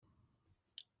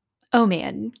Oh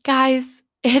man, guys,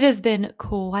 it has been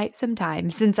quite some time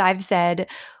since I've said,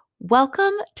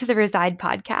 welcome to the Reside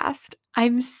podcast.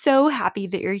 I'm so happy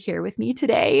that you're here with me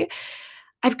today.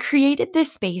 I've created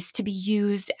this space to be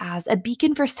used as a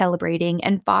beacon for celebrating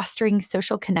and fostering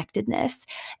social connectedness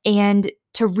and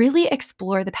to really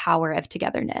explore the power of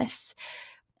togetherness.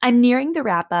 I'm nearing the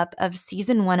wrap up of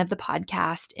season 1 of the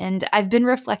podcast, and I've been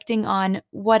reflecting on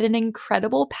what an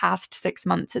incredible past 6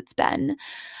 months it's been.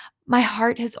 My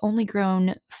heart has only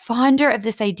grown fonder of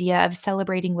this idea of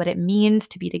celebrating what it means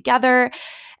to be together,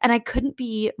 and I couldn't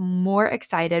be more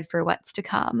excited for what's to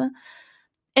come.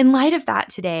 In light of that,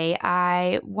 today,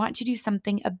 I want to do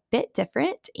something a bit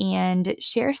different and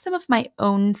share some of my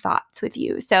own thoughts with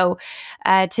you. So,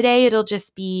 today it'll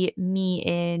just be me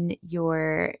in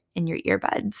your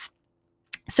earbuds.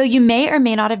 So, you may or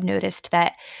may not have noticed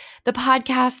that the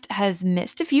podcast has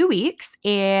missed a few weeks.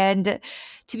 And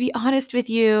to be honest with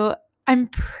you, I'm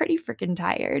pretty freaking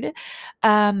tired.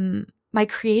 My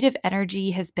creative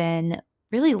energy has been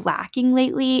really lacking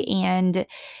lately. And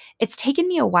it's taken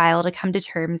me a while to come to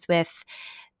terms with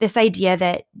this idea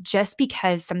that just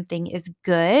because something is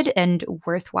good and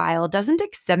worthwhile doesn't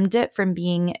exempt it from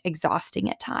being exhausting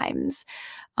at times,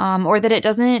 or that it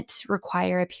doesn't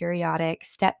require a periodic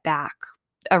step back,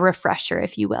 a refresher,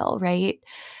 if you will, right?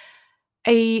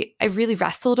 I really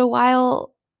wrestled a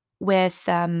while with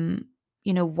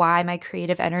why my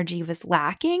creative energy was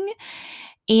lacking.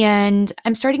 And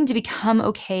I'm starting to become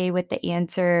okay with the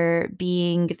answer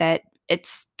being that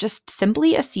it's just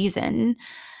simply a season.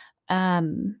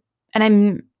 And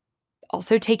I'm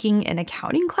also taking an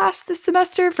accounting class this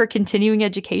semester for continuing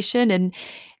education. And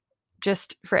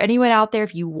just for anyone out there,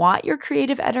 if you want your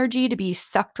creative energy to be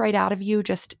sucked right out of you,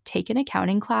 just take an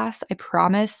accounting class. I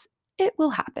promise it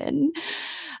will happen.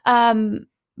 Um,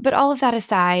 but all of that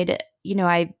aside,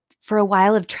 I for a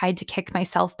while have tried to kick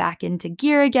myself back into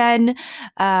gear again.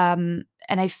 And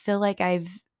I feel like I've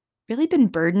really been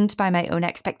burdened by my own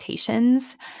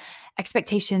expectations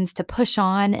to push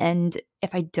on. And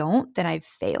if I don't, then I've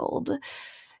failed.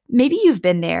 Maybe you've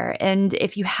been there. And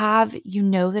if you have, you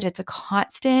know that it's a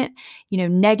constant,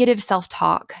 negative self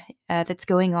talk that's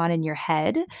going on in your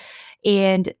head.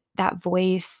 And that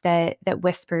voice that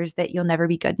whispers that you'll never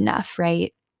be good enough,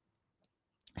 right?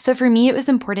 So for me, it was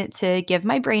important to give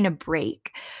my brain a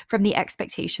break from the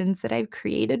expectations that I've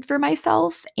created for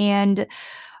myself. And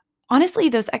honestly,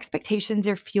 those expectations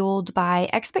are fueled by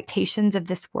expectations of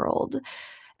this world,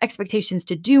 expectations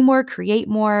to do more, create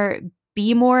more,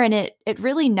 be more, and it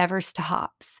really never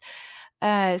stops.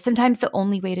 Sometimes the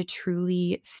only way to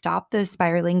truly stop those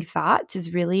spiraling thoughts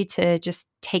is really to just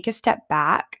take a step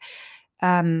back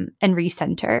and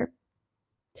recenter.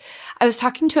 I was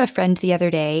talking to a friend the other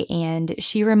day, and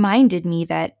she reminded me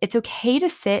that it's okay to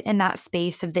sit in that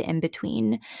space of the in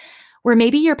between, where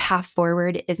maybe your path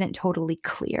forward isn't totally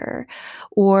clear,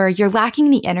 or you're lacking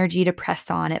the energy to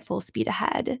press on at full speed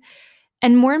ahead.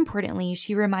 And more importantly,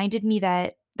 she reminded me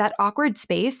that that awkward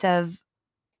space of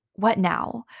what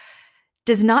now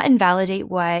does not invalidate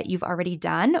what you've already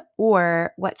done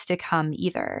or what's to come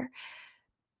either.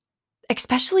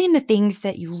 Especially in the things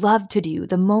that you love to do,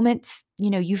 the moments,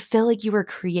 you feel like you were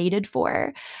created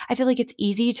for. I feel like it's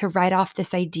easy to write off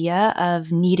this idea of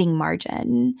needing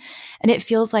margin. And it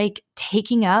feels like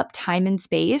taking up time and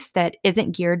space that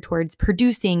isn't geared towards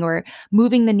producing or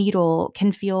moving the needle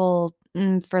can feel,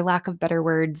 for lack of better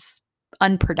words,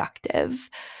 unproductive.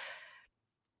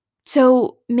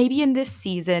 So maybe in this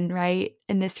season, right,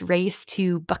 in this race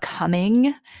to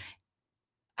becoming,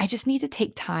 I just need to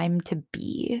take time to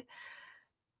be.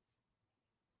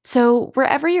 So,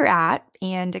 wherever you're at,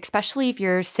 and especially if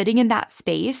you're sitting in that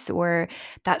space or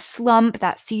that slump,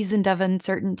 that season of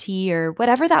uncertainty, or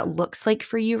whatever that looks like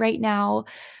for you right now,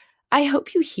 I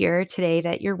hope you hear today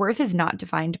that your worth is not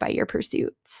defined by your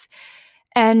pursuits.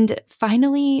 And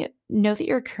finally, know that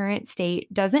your current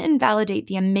state doesn't invalidate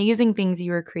the amazing things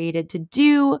you were created to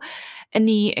do and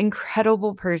the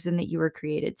incredible person that you were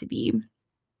created to be.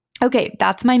 Okay,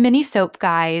 that's my mini soap,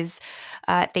 guys.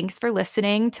 Thanks for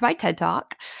listening to my TED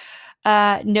Talk.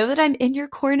 Know that I'm in your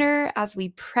corner as we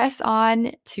press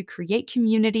on to create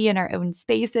community in our own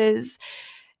spaces.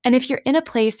 And if you're in a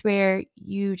place where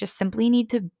you just simply need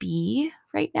to be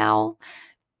right now,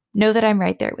 know that I'm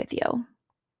right there with you.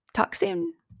 Talk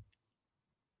soon.